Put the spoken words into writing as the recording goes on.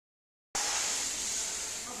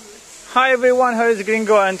Hi everyone, here is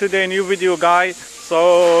Gringo and today new video guys.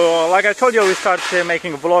 So like I told you, we start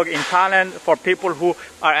making a vlog in Thailand for people who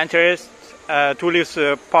are interested to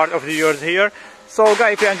live part of the years here. So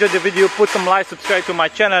guys, if you enjoyed the video, put some like, subscribe to my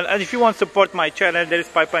channel, and if you want to support my channel, there is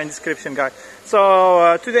PayPal in description guys.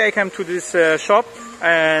 So today I came to this shop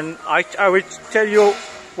and I will tell you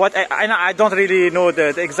what I don't really know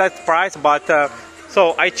the exact price, but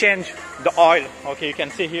so I changed the oil. Okay, you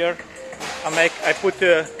can see here I put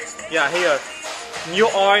here new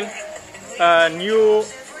oil, new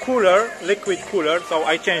cooler, liquid cooler. So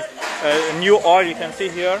I changed new oil, you can see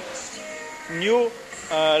here, new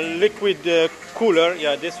liquid cooler,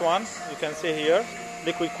 this one you can see here,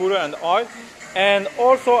 liquid cooler and oil. And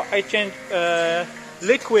also I changed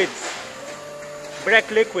liquid, brake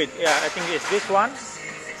liquid, I think it's this one.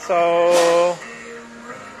 So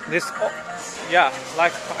this,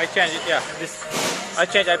 like I changed it,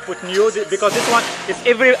 I put new, because this one is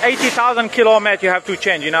every 80,000 kilometers you have to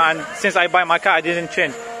change, and since I buy my car I didn't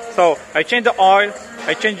change. So I changed the oil,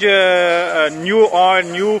 I changed new oil,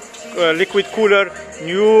 new liquid cooler,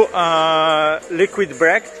 new liquid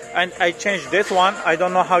brake, and I changed this one. I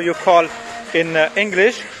don't know how you call in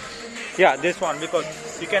English. This one, because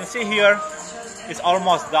you can see here it's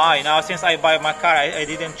almost die now. Since I buy my car I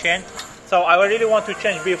didn't change, so I really want to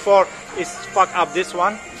change before it's fuck up this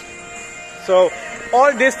one. So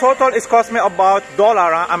all this total is cost me about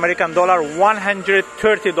American dollar,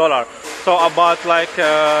 $130. So about like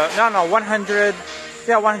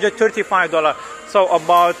 $135. So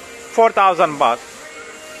about 4,000 baht.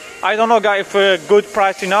 I don't know guys if a good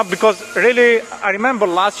price enough, because really I remember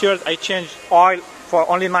last year I changed oil for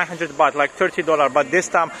only 900 baht, like $30. But this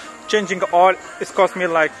time changing oil it's cost me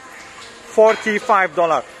like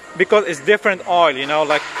 $45, because it's different oil,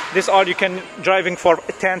 like this oil you can driving for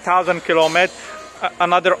 10,000 kilometers.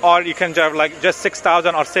 Another oil you can drive like just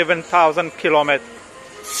 6,000 or 7,000 kilometers.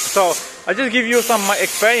 So I just give you some of my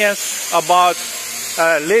experience about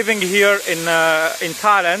living here in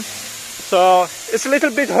Thailand. So it's a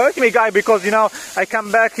little bit hurt me guy, because I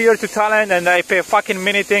come back here to Thailand and I pay fucking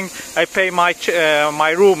anything. I pay my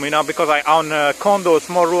my room, because I own a condo,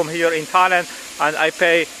 small room here in Thailand, and I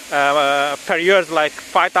pay per year like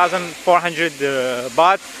 5,400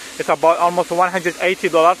 baht. It's about almost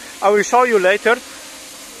 $180. I will show you later,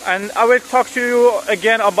 and I will talk to you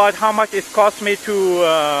again about how much it cost me to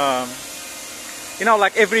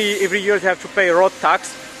like every year you have to pay road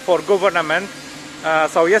tax for government.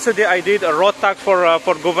 So yesterday I did a road tax for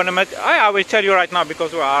government. I will tell you right now,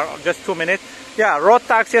 because we are just 2 minutes. Road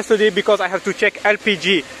tax yesterday, because I have to check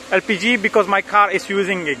LPG because my car is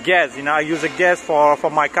using gas. I use a gas for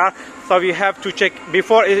my car. So we have to check,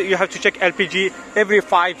 before you have to check LPG every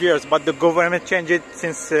 5 years, but the government changed it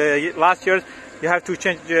since last year. You have to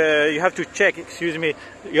change, you have to check,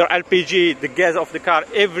 your LPG, the gas of the car,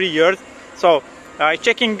 every year. So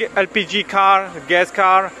checking LPG car, gas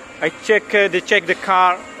car, I check the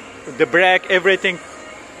car, the brake, everything.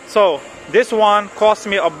 So this one cost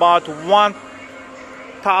me about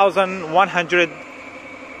 1,100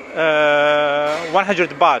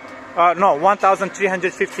 baht. No,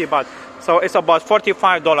 1,350 baht. So it's about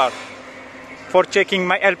 $45 for checking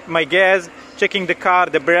my gas, checking the car,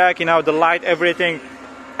 the brake, the light, everything.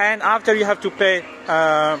 And after you have to pay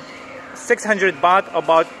 600 baht,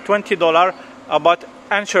 about $20, about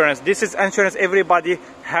insurance. This is insurance everybody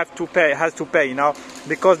has to pay,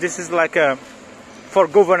 because this is like for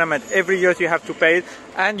government. Every year you have to pay it,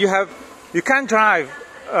 and you can drive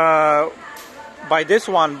by this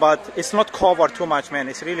one, but it's not covered too much, man.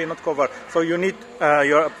 It's really not covered. So you need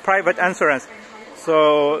your private insurance.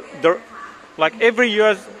 So like every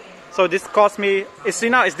year. So this cost me, it's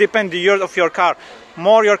depends the years of your car.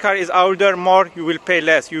 More your car is older, more you will pay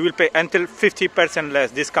less. You will pay until 50%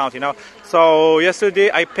 less discount, So yesterday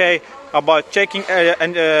I pay about checking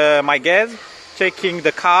my gas, checking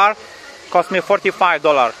the car, cost me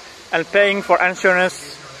 $45, and paying for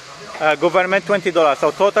insurance government $20.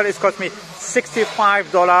 So total it cost me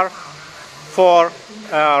 $65 for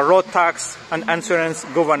road tax and insurance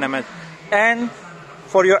government. And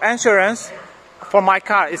for your insurance, for my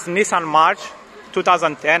car, it's Nissan March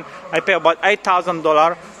 2010. I pay about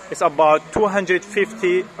 $8,000. It's about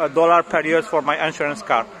 $250 per year for my insurance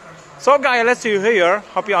car. So guys, let's see you here.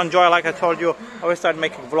 Hope you enjoy. Like I told you, I will start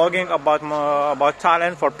making vlogging about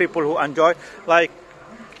Thailand for people who enjoy. Like,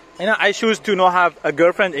 I choose to not have a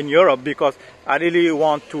girlfriend in Europe, because I really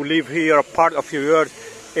want to live here a part of your year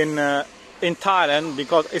in Thailand,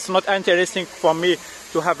 because it's not interesting for me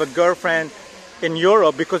to have a girlfriend in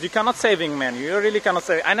Europe, because you cannot saving, man. You really cannot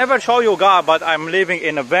save. I never show you guys, but I'm living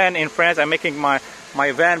in a van in France. I'm making my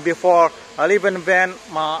van before I live in van.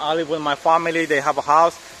 I live with my family. They have a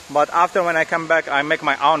house. But after when I come back, I make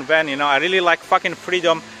my own van. You know, I really like fucking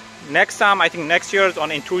freedom. Next time, I think next year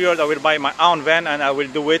or in 2 years, I will buy my own van and I will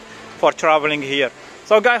do it for traveling here.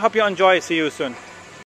 So guys, hope you enjoy. See you soon.